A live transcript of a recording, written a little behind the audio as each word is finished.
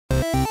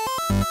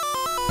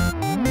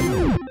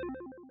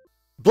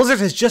Blizzard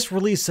has just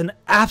released an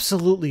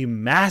absolutely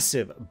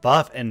massive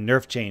buff and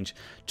nerf change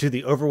to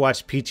the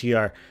Overwatch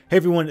PTR. Hey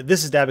everyone,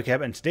 this is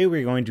Dabacabb, and today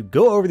we're going to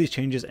go over these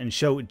changes and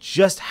show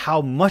just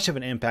how much of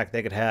an impact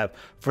they could have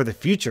for the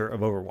future of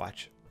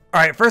Overwatch.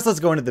 Alright, first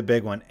let's go into the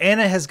big one.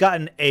 Ana has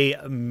gotten a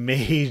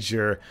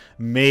major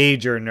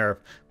nerf.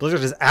 Blizzard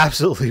has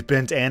absolutely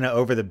bent Ana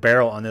over the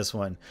barrel on this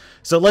one.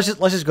 So let's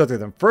just go through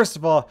them. First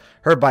of all,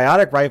 her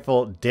biotic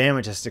rifle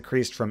damage has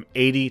decreased from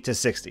 80 to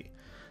 60.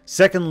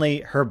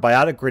 Secondly, her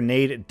biotic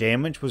grenade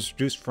damage was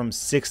reduced from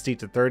 60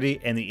 to 30,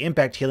 and the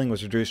impact healing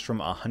was reduced from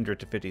 100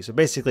 to 50. So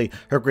basically,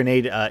 her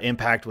grenade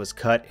impact was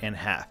cut in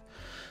half.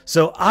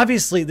 So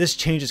obviously, this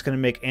change is going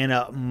to make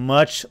Ana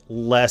much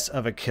less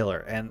of a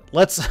killer. And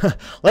let's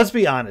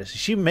be honest,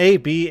 she may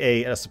be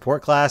a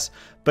support class,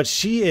 but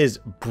she is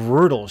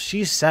brutal.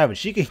 She's savage.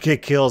 She can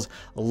get kills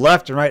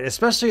left and right,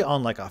 especially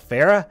on like a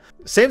Pharah.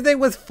 Same thing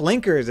with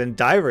flankers and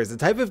divers, the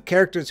type of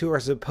characters who are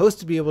supposed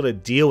to be able to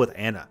deal with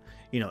Ana.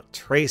 You know,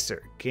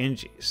 Tracer,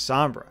 Genji,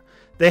 Sombra.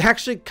 They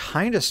actually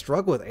kind of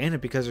struggle with Ana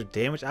because her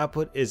damage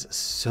output is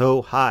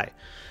so high.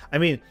 I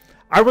mean,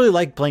 I really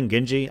like playing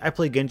Genji. I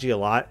play Genji a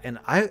lot, and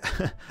I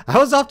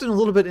was often a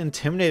little bit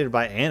intimidated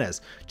by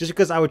Ana's just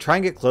because I would try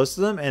and get close to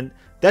them, and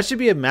that should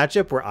be a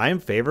matchup where I am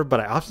favored, but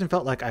I often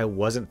felt like I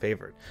wasn't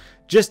favored.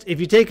 Just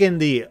if you take in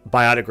the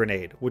biotic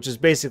grenade, which is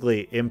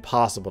basically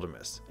impossible to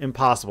miss.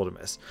 Impossible to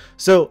miss.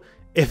 So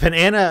if an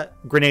Ana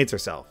grenades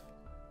herself,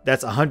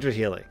 that's 100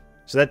 healing.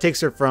 So that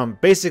takes her from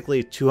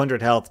basically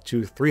 200 health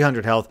to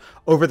 300 health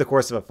over the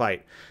course of a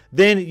fight.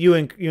 Then you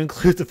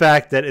include the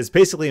fact that it's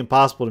basically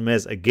impossible to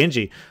miss a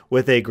Genji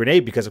with a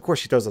grenade because, of course,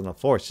 she throws it on the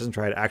floor. She doesn't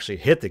try to actually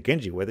hit the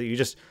Genji with it. You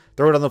just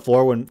throw it on the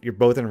floor when you're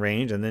both in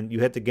range, and then you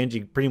hit the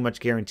Genji pretty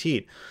much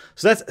guaranteed.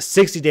 So that's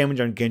 60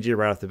 damage on Genji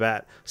right off the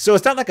bat. So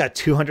it's not like a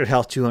 200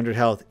 health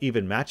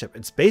even matchup.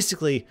 It's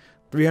basically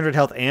 300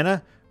 health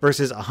Ana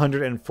versus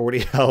 140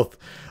 health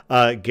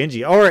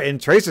Genji. Or in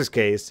Tracer's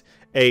case,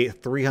 a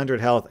 300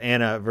 health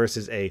Ana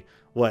versus a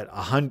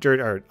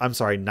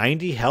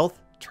 90 health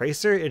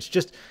Tracer.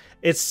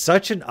 It's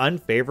such an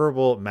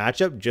unfavorable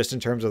matchup just in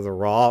terms of the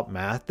raw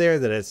math there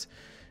that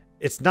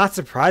it's not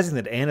surprising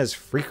that Ana's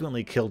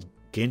frequently killed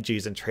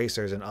Genjis and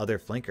Tracers and other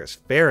flankers.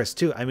 Pharah's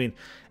too. I mean,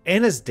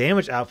 Ana's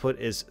damage output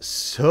is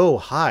so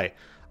high.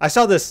 I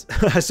saw this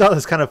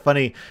kind of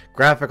funny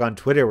graphic on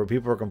Twitter where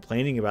people were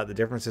complaining about the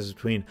differences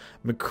between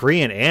McCree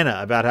and Ana,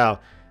 about how,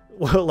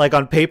 well, like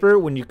on paper,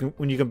 when you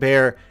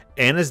compare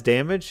Ana's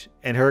damage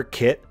and her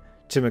kit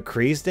to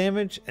McCree's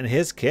damage and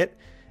his kit,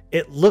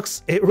 it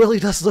really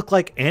does look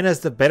like Ana's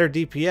the better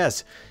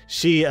DPS.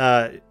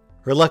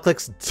 Her left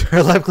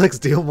clicks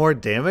deal more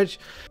damage.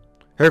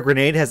 Her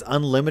grenade has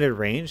unlimited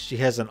range. She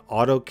has an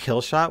auto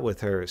kill shot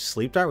with her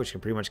sleep dart, which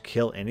can pretty much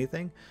kill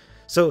anything.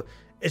 So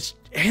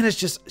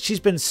she's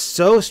been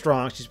so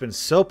strong. She's been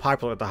so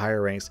popular at the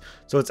higher ranks.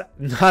 So it's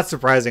not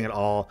surprising at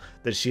all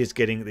that she is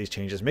getting these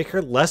changes. Make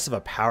her less of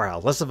a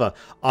powerhouse, less of a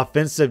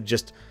offensive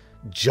just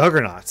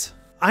juggernaut.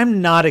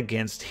 I'm not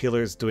against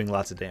healers doing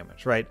lots of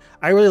damage, right?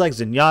 I really like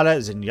Zenyatta.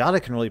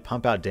 Zenyatta can really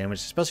pump out damage,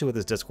 especially with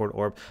his Discord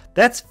orb.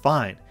 That's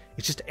fine.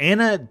 It's just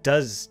Ana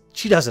does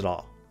it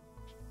all.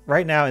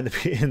 Right now in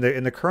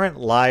the current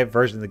live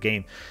version of the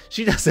game,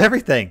 she does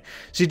everything.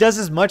 She does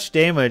as much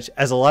damage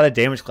as a lot of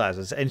damage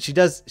classes, and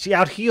she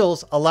out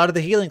heals a lot of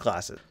the healing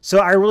classes. So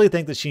I really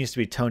think that she needs to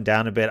be toned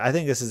down a bit. I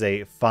think this is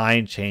a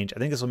fine change. I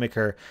think this will make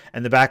her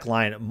and the back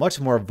line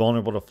much more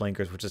vulnerable to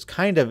flankers, which is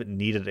kind of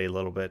needed a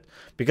little bit,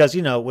 because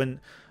you know when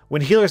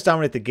healers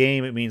dominate the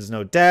game, it means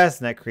no deaths,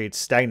 and that creates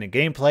stagnant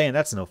gameplay, and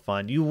that's no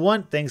fun. You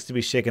want things to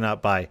be shaken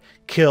up by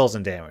kills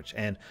and damage.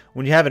 And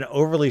when you have an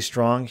overly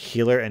strong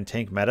healer and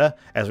tank meta,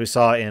 as we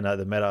saw in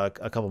the meta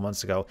a couple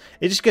months ago,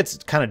 it just gets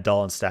kind of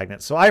dull and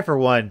stagnant. So I, for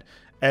one,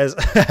 as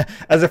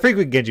a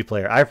frequent Genji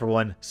player, I, for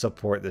one,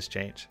 support this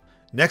change.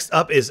 Next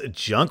up is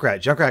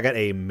Junkrat. Junkrat got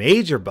a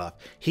major buff.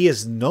 He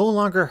is no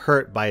longer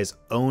hurt by his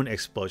own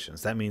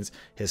explosions. That means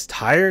his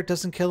tire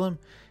doesn't kill him.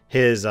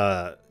 His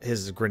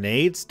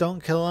grenades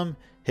don't kill him.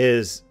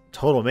 His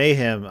total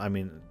mayhem, I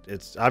mean,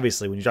 it's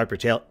obviously when you drop your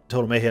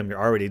total mayhem,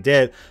 you're already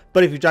dead.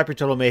 But if you drop your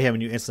total mayhem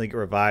and you instantly get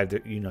revived,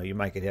 you know, you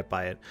might get hit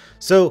by it.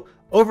 So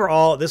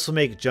overall, this will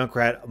make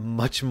Junkrat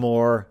much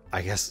more,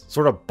 I guess,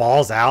 sort of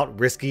balls out,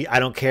 risky. I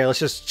don't care. Let's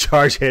just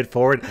charge head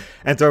forward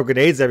and throw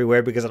grenades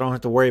everywhere because I don't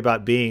have to worry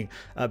about being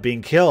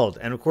killed.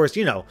 And of course,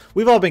 you know,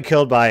 we've all been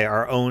killed by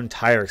our own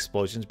tire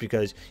explosions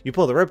because you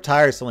pull the rip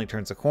tire, suddenly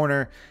turns a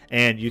corner,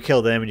 and you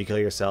kill them and you kill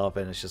yourself,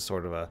 and it's just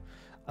sort of a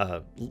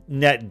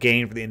net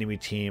gain for the enemy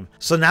team.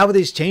 So now with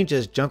these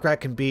changes, Junkrat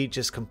can be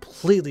just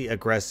completely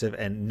aggressive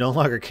and no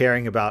longer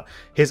caring about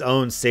his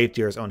own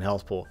safety or his own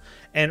health pool.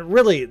 And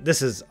really,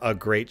 this is a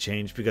great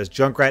change because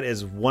Junkrat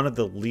is one of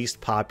the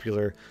least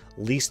popular,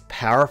 least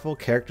powerful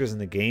characters in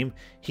the game.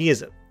 He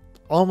is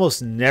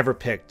almost never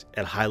picked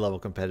at high level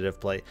competitive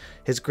play.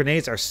 His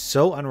grenades are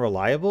so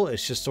unreliable,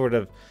 it's just sort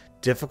of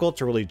difficult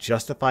to really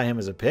justify him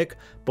as a pick.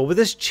 But with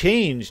this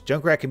change,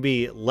 Junkrat can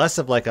be less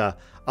of like a,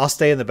 I'll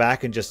stay in the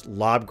back and just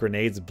lob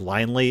grenades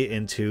blindly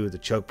into the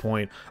choke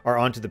point or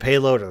onto the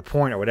payload or the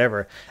point or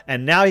whatever.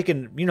 And now he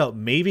can, you know,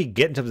 maybe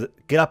get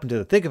up into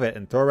the thick of it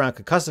and throw around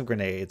concussive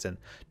grenades and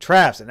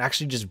traps and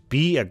actually just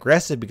be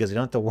aggressive, because you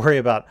don't have to worry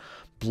about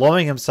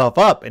blowing himself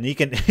up. And he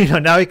can, you know,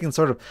 now he can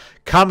sort of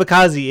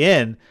kamikaze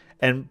in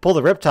and pull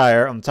the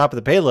riptire on top of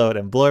the payload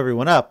and blow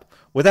everyone up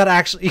without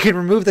actually, you can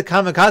remove the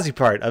kamikaze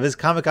part of his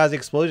kamikaze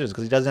explosions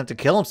because he doesn't have to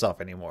kill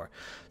himself anymore.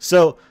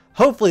 So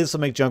hopefully this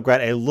will make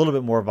Junkrat a little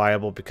bit more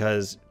viable,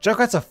 because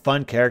Junkrat's a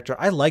fun character.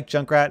 I like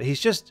Junkrat.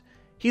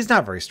 He's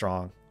not very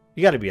strong.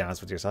 You got to be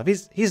honest with yourself.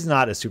 He's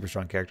not a super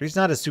strong character. He's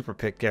not a super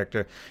pick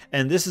character.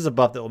 And this is a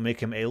buff that will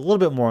make him a little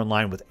bit more in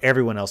line with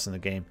everyone else in the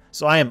game.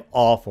 So I am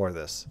all for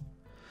this.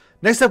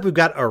 Next up, we've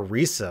got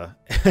Orisa,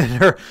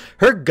 and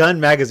her gun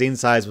magazine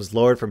size was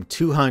lowered from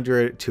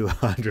 200 to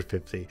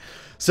 150.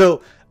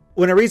 So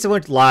when Orisa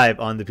went live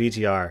on the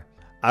PTR,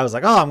 I was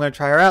like, oh, I'm going to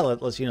try her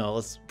out.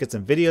 Let's get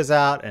some videos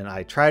out. And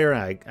I tried her,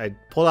 and I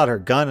pulled out her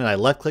gun, and I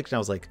left clicked, and I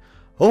was like,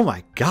 oh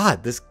my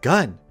God, this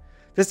gun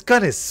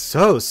is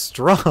so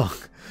strong.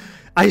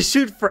 I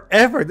shoot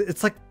forever.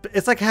 It's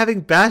like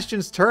having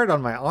Bastion's turret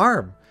on my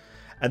arm.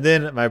 And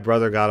then my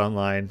brother got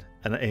online,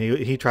 and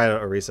he tried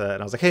out Orisa,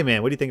 and I was like, hey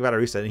man, what do you think about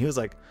Orisa? And he was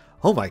like,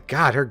 oh my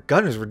God, her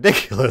gun is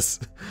ridiculous.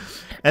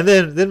 And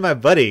then my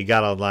buddy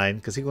got online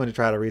because he wanted to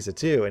try out Orisa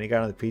too, and he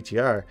got on the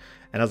PTR,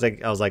 and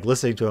I was like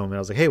listening to him, and I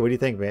was like, hey, what do you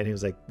think, man? He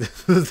was like,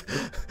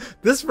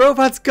 this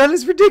robot's gun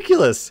is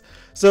ridiculous.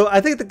 So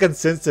I think the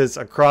consensus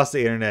across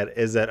the internet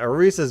is that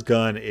Orisa's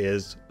gun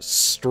is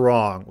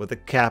strong with a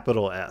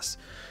capital S.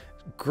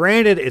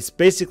 Granted, it's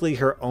basically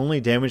her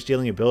only damage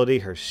dealing ability.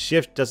 Her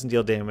shift doesn't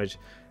deal damage.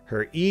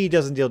 Her E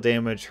doesn't deal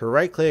damage. Her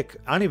right click,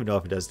 I don't even know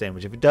if it does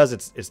damage. If it does,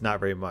 it's not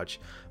very much.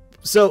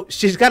 So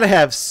she's got to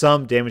have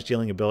some damage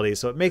dealing ability.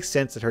 So it makes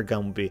sense that her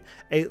gun will be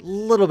a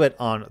little bit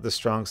on the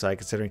strong side,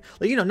 considering,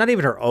 like, you know, not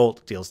even her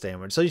ult deals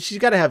damage. So she's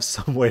got to have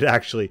some way to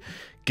actually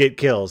get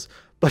kills.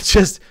 But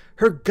just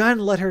her gun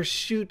let her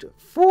shoot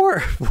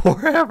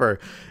forever.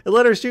 It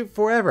let her shoot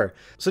forever.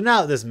 So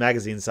now this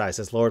magazine size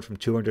has lowered from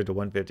 200 to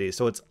 150.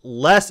 So it's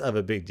less of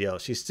a big deal.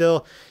 She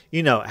still,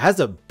 you know, has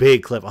a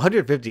big clip.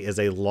 150 is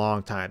a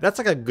long time. That's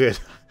like a good,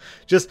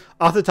 just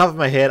off the top of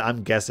my head,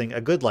 I'm guessing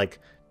a good like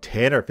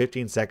 10 or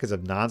 15 seconds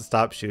of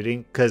nonstop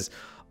shooting. Because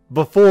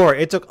before,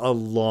 it took a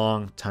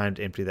long time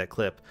to empty that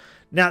clip.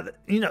 Now,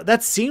 you know,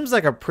 that seems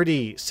like a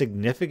pretty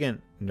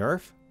significant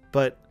nerf,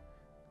 but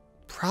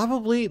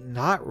probably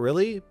not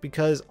really,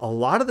 because a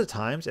lot of the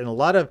times in a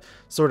lot of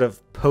sort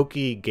of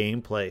pokey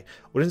gameplay,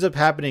 what ends up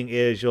happening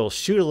is you'll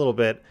shoot a little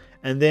bit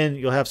and then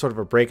you'll have sort of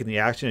a break in the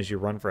action as you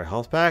run for a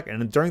health pack,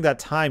 and during that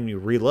time you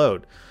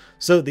reload.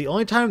 So the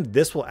only time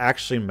this will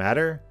actually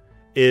matter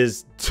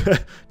is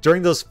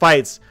during those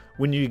fights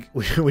when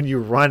you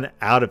run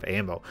out of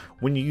ammo,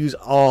 when you use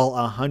all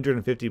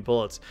 150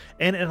 bullets.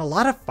 And in a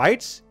lot of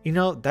fights, you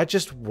know, that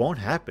just won't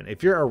happen.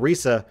 If you're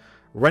Orisa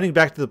running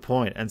back to the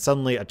point and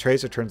suddenly a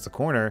tracer turns the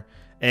corner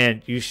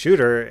and you shoot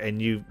her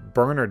and you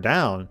burn her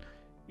down,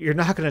 you're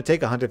not going to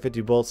take 150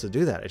 bullets to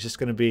do that. It's just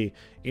going to be,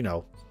 you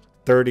know,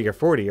 30 or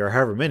 40 or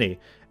however many.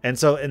 And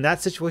so in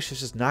that situation,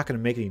 it's just not going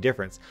to make any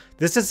difference.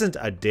 This isn't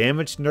a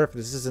damage nerf.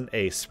 This isn't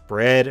a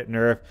spread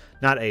nerf,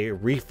 not a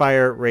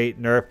refire rate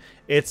nerf.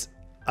 It's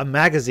a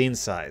magazine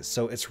size.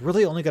 So it's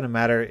really only going to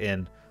matter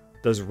in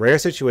those rare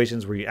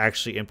situations where you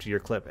actually empty your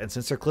clip. And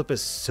since her clip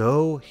is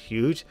so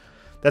huge,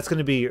 that's going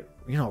to be,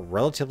 you know,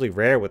 relatively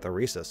rare with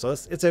Orisa. So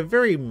it's a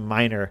very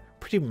minor,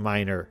 pretty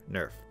minor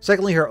nerf.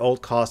 Secondly, her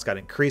ult cost got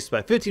increased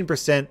by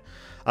 15%.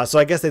 So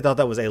I guess they thought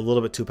that was a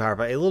little bit too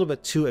powerful, a little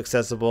bit too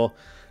accessible.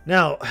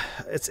 Now,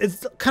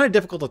 it's kind of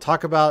difficult to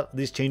talk about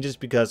these changes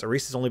because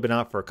Orisa's only been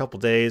out for a couple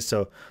days,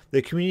 so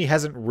the community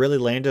hasn't really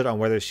landed on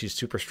whether she's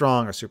super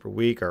strong or super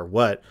weak or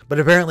what. But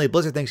apparently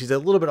Blizzard thinks she's a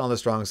little bit on the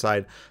strong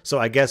side, so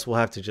I guess we'll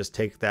have to just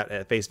take that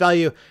at face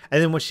value.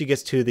 And then when she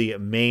gets to the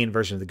main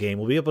version of the game,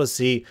 we'll be able to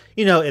see,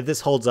 you know, if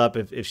this holds up,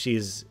 if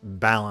she's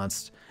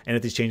balanced, and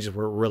if these changes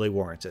were really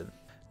warranted.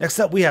 Next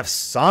up, we have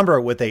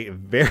Sombra with a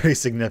very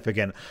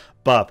significant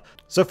buff.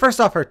 So first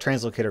off, her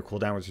translocator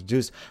cooldown was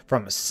reduced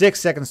from 6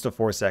 seconds to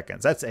 4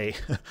 seconds. That's a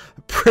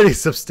pretty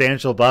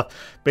substantial buff,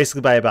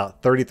 basically by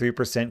about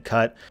 33%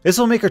 cut. This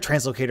will make her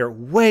translocator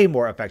way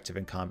more effective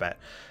in combat.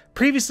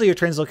 Previously, your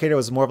translocator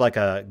was more of like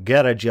a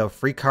get out of jail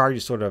free card.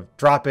 You sort of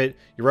drop it,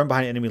 you run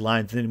behind enemy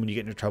lines, and then when you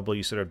get into trouble,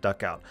 you sort of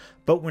duck out.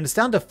 But when it's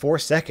down to 4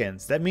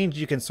 seconds, that means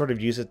you can sort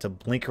of use it to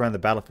blink around the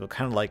battlefield,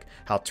 kind of like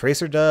how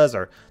Tracer does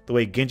or the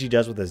way Genji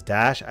does with his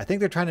dash. I think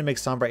they're trying to make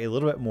Sombra a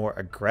little bit more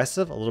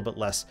aggressive, a little bit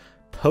less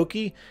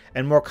pokey,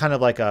 and more kind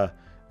of like a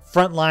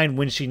frontline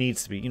when she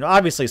needs to be. You know,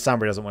 obviously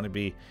Sombra doesn't want to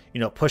be, you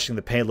know, pushing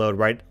the payload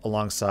right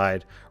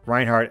alongside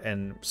Reinhardt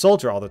and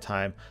Soldier all the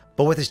time.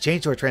 But with this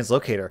change to her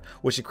translocator,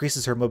 which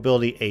increases her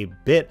mobility a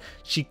bit,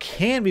 she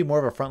can be more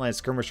of a frontline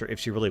skirmisher if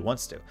she really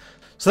wants to.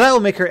 So that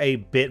will make her a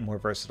bit more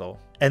versatile.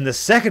 And the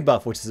second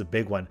buff, which is a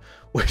big one,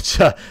 which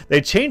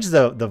they changed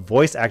the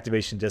voice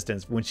activation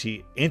distance when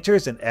she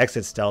enters and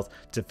exits stealth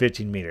to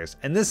 15 meters.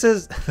 And this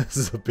is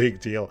a big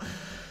deal.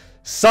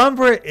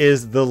 Sombra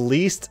is the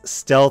least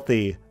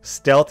stealthy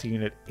stealth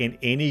unit in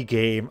any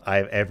game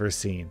I've ever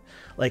seen.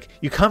 Like,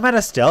 you come out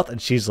of stealth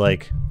and she's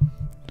like,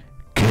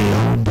 "¿Qué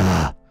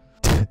onda?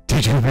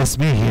 Did you miss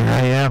me? Here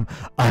I am.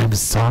 I'm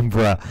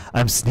Sombra.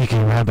 I'm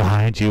sneaking around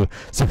behind you.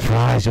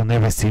 Surprise, you'll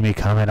never see me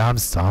coming. I'm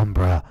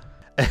Sombra."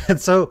 And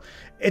so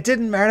it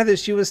didn't matter that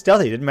she was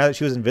stealthy. It didn't matter that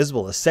she was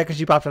invisible. The second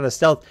she popped out of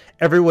stealth,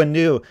 everyone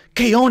knew,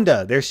 "¿Qué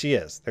onda?" There she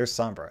is. There's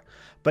Sombra.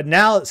 But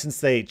now,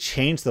 since they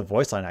changed the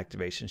voice line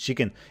activation, she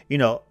can, you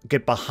know,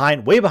 get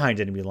way behind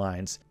enemy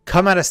lines,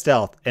 come out of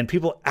stealth, and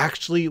people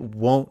actually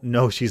won't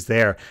know she's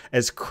there,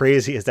 as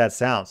crazy as that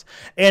sounds.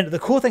 And the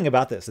cool thing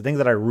about this, the thing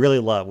that I really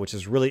love, which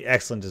is really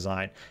excellent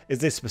design, is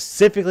they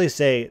specifically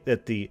say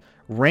that the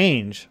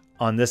range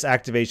on this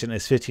activation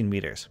is 15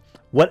 meters.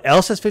 What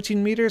else is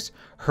 15 meters?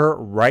 Her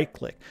right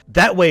click.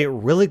 That way,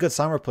 really good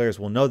Sombra players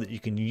will know that you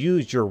can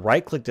use your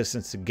right click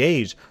distance to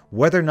gauge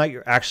whether or not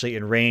you're actually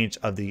in range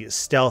of the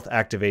stealth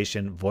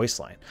activation voice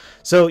line.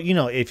 So, you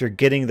know, if you're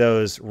getting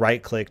those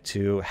right click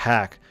to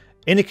hack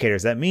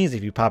indicators, that means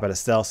if you pop out of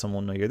stealth,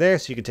 someone will know you're there,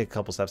 so you can take a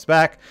couple steps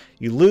back.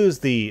 You lose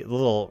the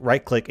little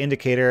right click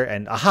indicator,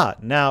 and aha,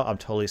 now I'm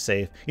totally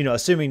safe, you know,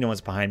 assuming no one's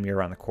behind me or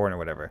around the corner or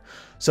whatever.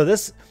 So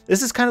this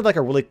is kind of like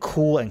a really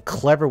cool and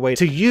clever way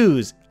to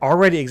use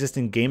already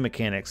existing game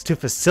mechanics to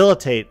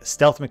facilitate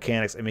stealth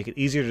mechanics and make it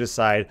easier to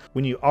decide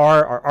when you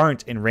are or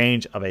aren't in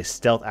range of a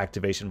stealth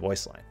activation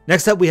voice line.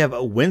 Next up, we have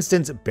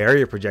Winston's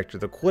barrier projector.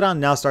 The cooldown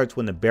now starts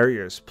when the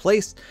barrier is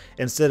placed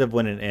instead of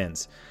when it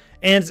ends.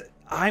 And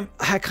I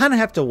kind of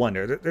have to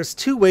wonder, there's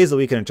two ways that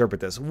we can interpret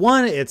this.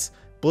 One, it's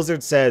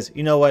Blizzard says,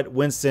 you know what,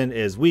 Winston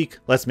is weak,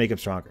 let's make him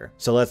stronger.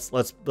 So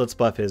let's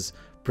buff his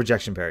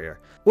projection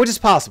barrier, which is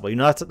possible. You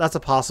know, that's a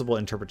possible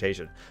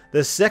interpretation.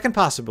 The second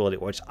possibility,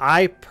 which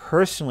I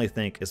personally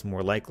think is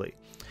more likely,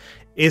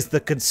 is the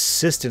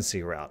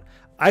consistency route.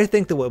 I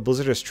think that what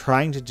Blizzard is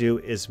trying to do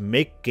is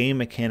make game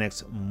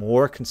mechanics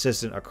more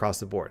consistent across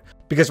the board.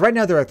 Because right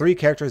now there are 3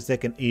 characters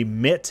that can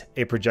emit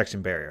a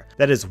projection barrier.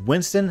 That is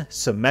Winston,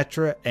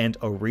 Symmetra, and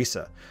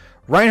Orisa.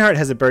 Reinhardt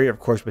has a barrier, of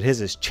course, but his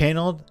is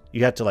channeled.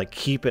 You have to like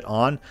keep it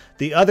on.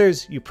 The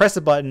others, you press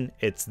a button,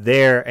 it's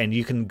there, and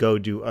you can go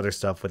do other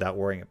stuff without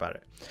worrying about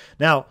it.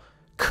 Now,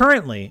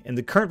 currently, in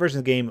the current version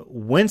of the game,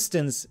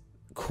 Winston's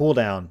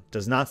cooldown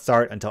does not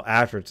start until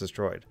after it's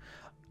destroyed.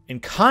 In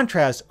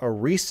contrast,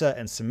 Orisa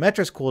and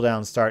Symmetra's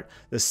cooldowns start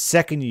the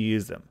second you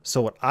use them. So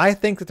what I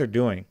think that they're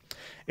doing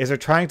is they're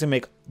trying to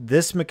make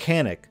this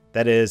mechanic,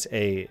 that is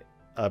a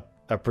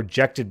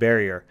projected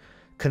barrier,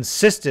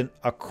 consistent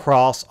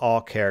across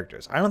all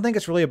characters. I don't think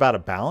it's really about a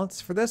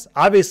balance for this.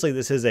 Obviously,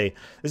 this is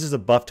a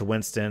buff to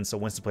Winston, so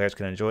Winston players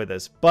can enjoy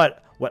this.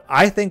 But what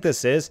I think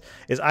this is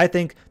I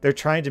think they're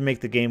trying to make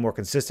the game more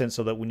consistent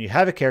so that when you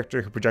have a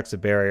character who projects a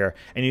barrier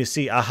and you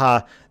see,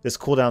 aha, this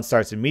cooldown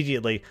starts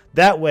immediately,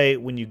 that way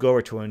when you go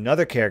over to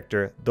another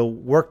character, they'll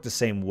work the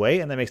same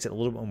way, and that makes it a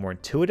little bit more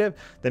intuitive.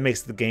 That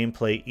makes the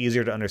gameplay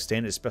easier to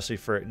understand, especially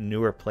for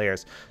newer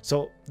players.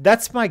 So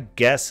that's my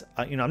guess.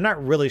 You know, I'm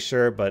not really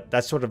sure, but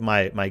that's sort of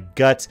my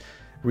gut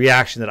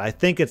reaction, that I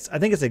think it's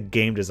a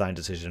game design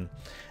decision.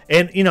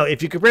 And, you know,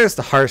 if you compare this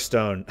to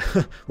Hearthstone,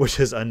 which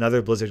is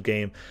another Blizzard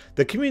game,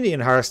 the community in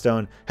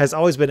Hearthstone has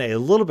always been a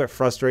little bit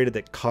frustrated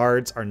that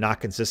cards are not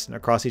consistent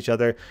across each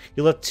other.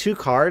 You'll have 2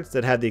 cards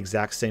that have the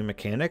exact same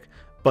mechanic,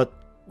 but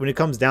when it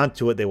comes down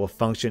to it, they will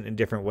function in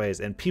different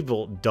ways, and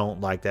people don't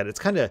like that. It's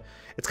kind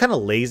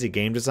of lazy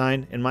game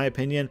design, in my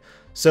opinion.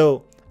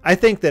 So I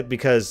think that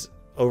because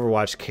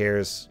Overwatch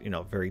cares, you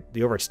know,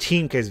 the Overwatch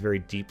team cares very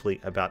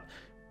deeply about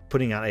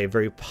putting out a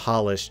very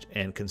polished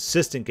and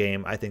consistent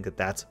game, I think that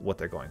that's what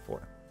they're going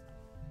for.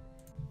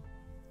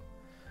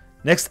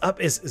 Next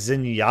up is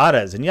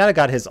Zenyatta. Zenyatta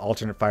got his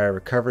alternate fire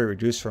recovery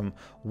reduced from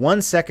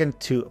 1 second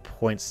to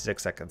 0.6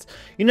 seconds.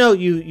 You know,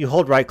 you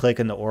hold right click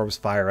and the orbs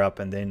fire up,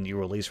 and then you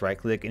release right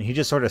click, and he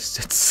just sort of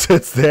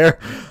sits there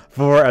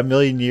for a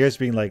million years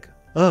being like,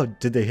 oh,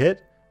 did they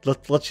hit?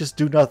 Let's just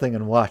do nothing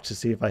and watch to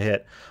see if I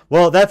hit.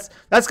 Well, that's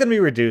going to be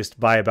reduced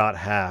by about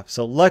half.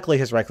 So luckily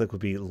his right click would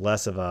be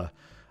less of a,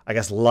 I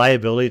guess,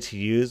 liability to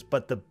use.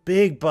 But the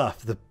big buff,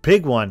 the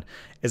big one,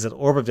 is that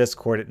Orb of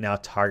Discord, it now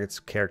targets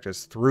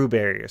characters through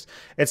barriers.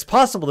 It's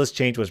possible this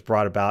change was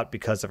brought about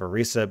because of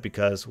Orisa,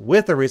 because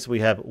with Orisa we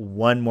have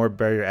 1 more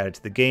barrier added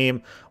to the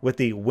game. With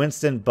the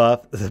Winston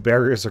buff, the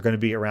barriers are going to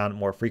be around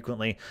more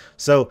frequently.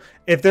 So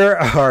if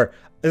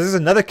there's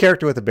another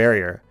character with a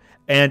barrier,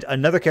 and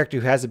another character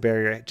who has a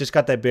barrier just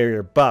got that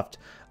barrier buffed,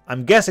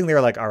 I'm guessing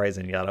they're like, all right,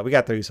 Zenyatta, we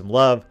got to throw you some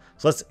love.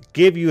 So let's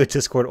give you a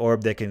Discord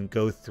orb that can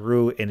go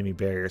through enemy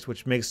barriers,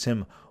 which makes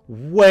him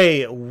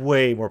way,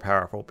 way more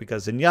powerful,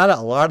 because Zenyatta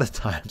a lot of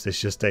times is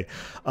just a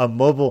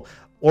mobile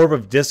orb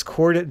of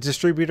discord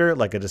distributor,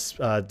 like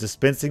a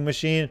dispensing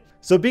machine.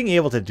 So being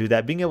able to do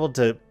that, being able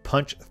to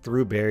punch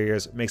through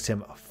barriers, makes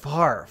him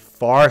far,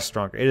 far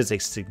stronger. It is a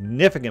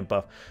significant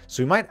buff.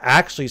 So we might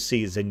actually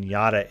see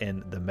Zenyatta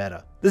in the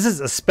meta. This is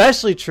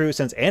especially true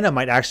since Ana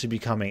might actually be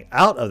coming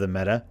out of the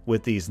meta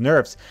with these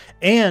nerfs,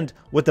 and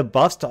with the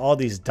buffs to all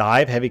these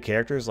dive heavy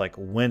characters like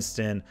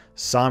Winston,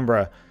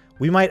 Sombra,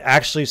 we might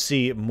actually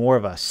see more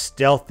of a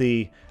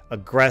stealthy,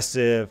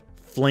 aggressive,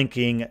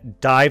 flanking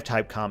dive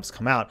type comps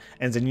come out,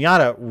 and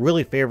Zenyatta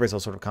really favors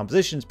those sort of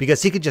compositions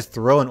because he could just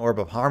throw an Orb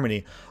of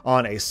Harmony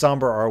on a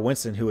Sombra or a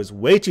Winston who is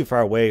way too far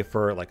away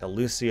for like a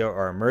Lucio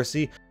or a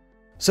Mercy.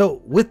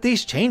 So with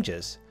these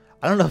changes,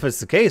 I don't know if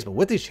it's the case, but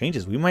with these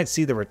changes, we might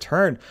see the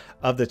return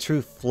of the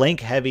true flank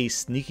heavy,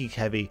 sneaky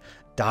heavy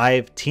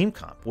dive team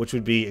comp, which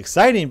would be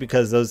exciting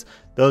because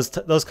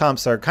those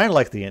comps are kind of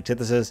like the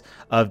antithesis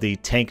of the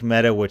tank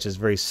meta, which is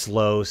very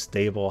slow,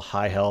 stable,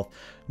 high health,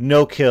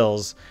 no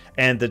kills,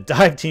 and the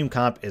dive team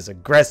comp is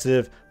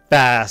aggressive,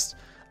 fast,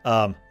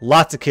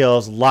 lots of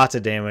kills, lots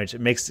of damage.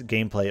 It makes the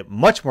gameplay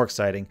much more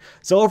exciting.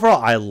 So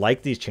overall, I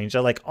like these changes.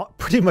 I like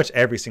pretty much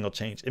every single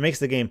change. It makes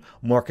the game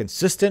more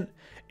consistent.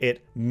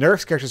 It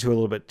nerfs characters who are a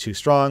little bit too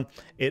strong.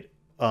 It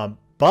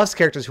buffs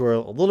characters who are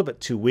a little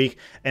bit too weak,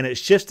 and it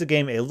shifts the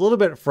game a little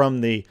bit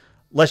from the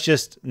let's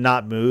just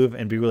not move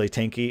and be really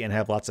tanky and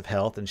have lots of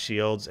health and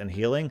shields and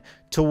healing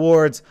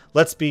towards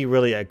let's be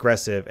really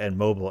aggressive and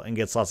mobile and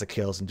get lots of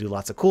kills and do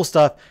lots of cool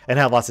stuff and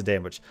have lots of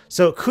damage.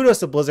 So kudos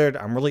to Blizzard.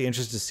 I'm really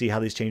interested to see how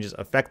these changes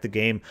affect the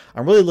game.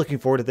 I'm really looking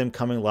forward to them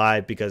coming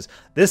live because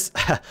this,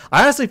 I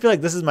honestly feel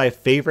like this is my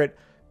favorite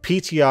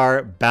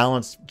PTR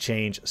balanced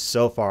change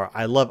so far.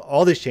 I love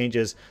all these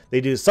changes. They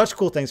do such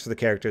cool things for the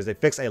characters. They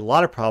fix a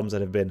lot of problems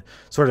that have been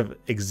sort of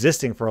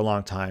existing for a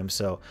long time.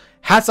 So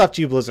hats off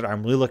to you, Blizzard.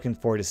 I'm really looking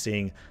forward to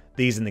seeing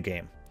these in the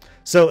game.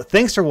 So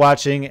thanks for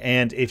watching,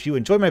 and if you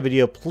enjoyed my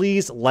video,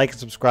 please like and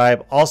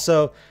subscribe.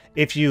 Also,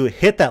 if you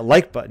hit that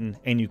like button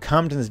and you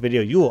comment in this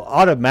video, you will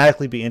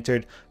automatically be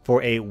entered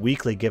for a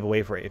weekly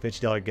giveaway for a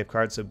 $50 gift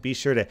card. So be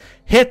sure to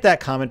hit that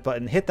comment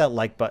button, hit that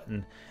like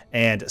button,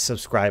 and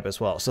subscribe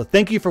as well. So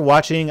thank you for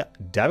watching.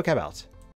 Dabacabb out.